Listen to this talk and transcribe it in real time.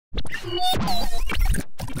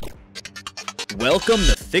Welcome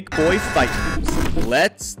to Thick Boy Fight News.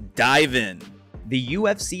 Let's dive in. The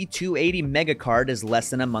UFC 280 megacard is less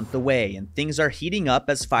than a month away, and things are heating up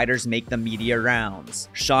as fighters make the media rounds.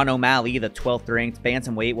 Sean O'Malley, the 12th ranked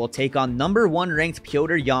bantamweight, will take on number 1 ranked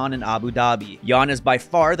Petr Yan in Abu Dhabi. Yan is by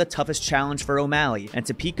far the toughest challenge for O'Malley, and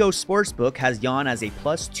Tipico Sportsbook has Yan as a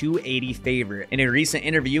plus 280 favorite. In a recent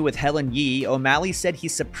interview with Helen Yee, O'Malley said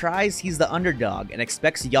he's surprised he's the underdog and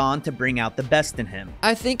expects Yan to bring out the best in him.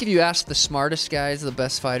 I think if you ask the smartest guys, the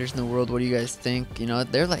best fighters in the world, what do you guys think? You know,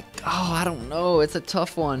 they're like, oh, I don't know. It's a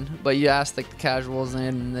tough one. But you ask like the casuals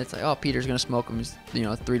and it's like, oh, Peter's going to smoke him. He's,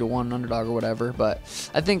 3-1 underdog or whatever. But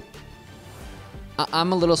I think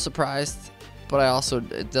I'm a little surprised, but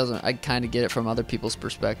I kind of get it from other people's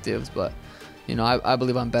perspectives. But, I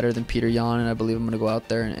believe I'm better than Petr Yan, and I believe I'm going to go out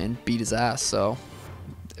there and beat his ass. So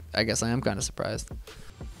I guess I am kind of surprised.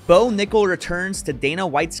 Bo Nickal returns to Dana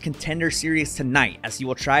White's Contender Series tonight as he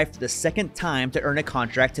will try for the second time to earn a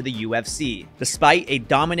contract to the UFC. Despite a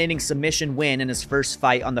dominating submission win in his first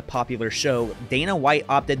fight on the popular show, Dana White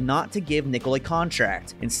opted not to give Nickal a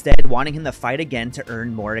contract, instead wanting him to fight again to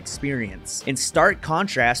earn more experience. In stark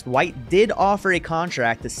contrast, White did offer a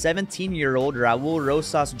contract to 17-year-old Raul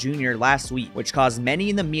Rosas Jr. last week, which caused many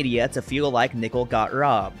in the media to feel like Nickal got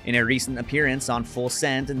robbed. In a recent appearance on Full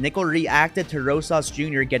Send, Nickal reacted to Rosas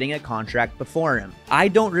Jr. getting a contract before him. I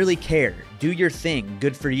don't really care. Do your thing.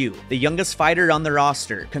 Good for you. The youngest fighter on the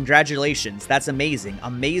roster. Congratulations. That's amazing.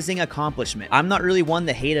 Amazing accomplishment. I'm not really one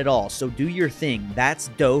to hate at all, so do your thing. That's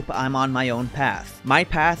dope. I'm on my own path. My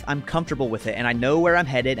path, I'm comfortable with it, and I know where I'm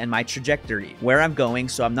headed and my trajectory, where I'm going,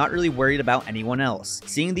 so I'm not really worried about anyone else.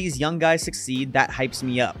 Seeing these young guys succeed, that hypes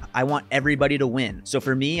me up. I want everybody to win. So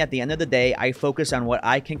for me, at the end of the day, I focus on what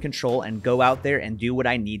I can control and go out there and do what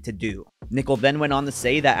I need to do. Nickal then went on to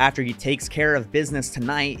say that after he takes care of business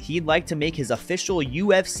tonight, he'd like to make his official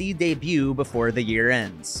UFC debut before the year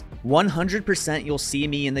ends. 100% you'll see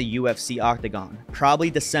me in the UFC octagon, probably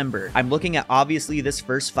December. I'm looking at obviously this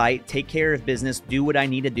first fight, take care of business, do what I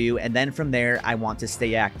need to do, and then from there, I want to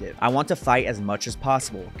stay active. I want to fight as much as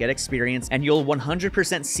possible, get experience, and you'll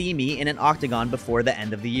 100% see me in an octagon before the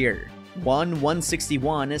end of the year.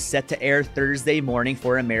 161 is set to air Thursday morning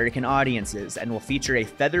for American audiences and will feature a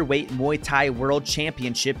featherweight Muay Thai World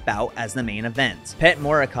Championship bout as the main event. Pet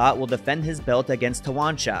Morakat will defend his belt against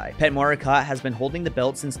Tawanchai. Pet Morakat has been holding the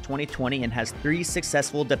belt since 2020 and has 3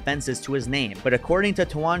 successful defenses to his name, but according to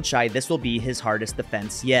Tawanchai, this will be his hardest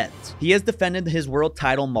defense yet. He has defended his world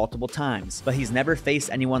title multiple times, but he's never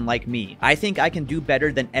faced anyone like me. I think I can do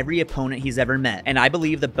better than every opponent he's ever met, and I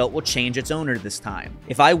believe the belt will change its owner this time.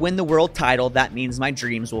 If I win the world title, that means my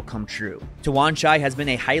dreams will come true. Tawanchai has been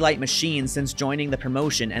a highlight machine since joining the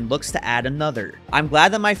promotion and looks to add another. I'm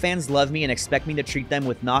glad that my fans love me and expect me to treat them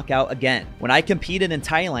with knockout again. When I competed in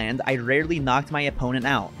Thailand, I rarely knocked my opponent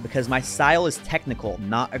out because my style is technical,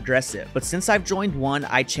 not aggressive. But since I've joined ONE,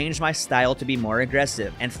 I changed my style to be more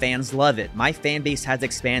aggressive, and fans love it. My fan base has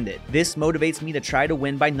expanded. This motivates me to try to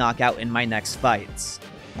win by knockout in my next fights.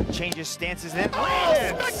 Changes stances and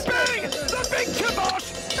lands. Bang! The big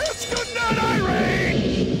kibosh! It's good night,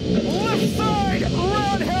 Irene! Left side,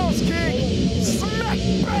 roundhouse kick! Smack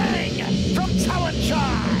bang! From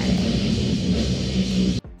Tawanchai!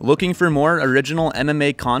 Looking for more original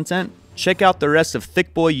MMA content? Check out the rest of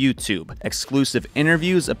Thick Boy YouTube. Exclusive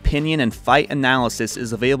interviews, opinion, and fight analysis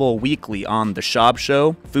is available weekly on The Shab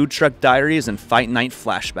Show, Food Truck Diaries, and Fight Night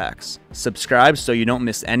Flashbacks. Subscribe so you don't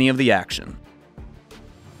miss any of the action.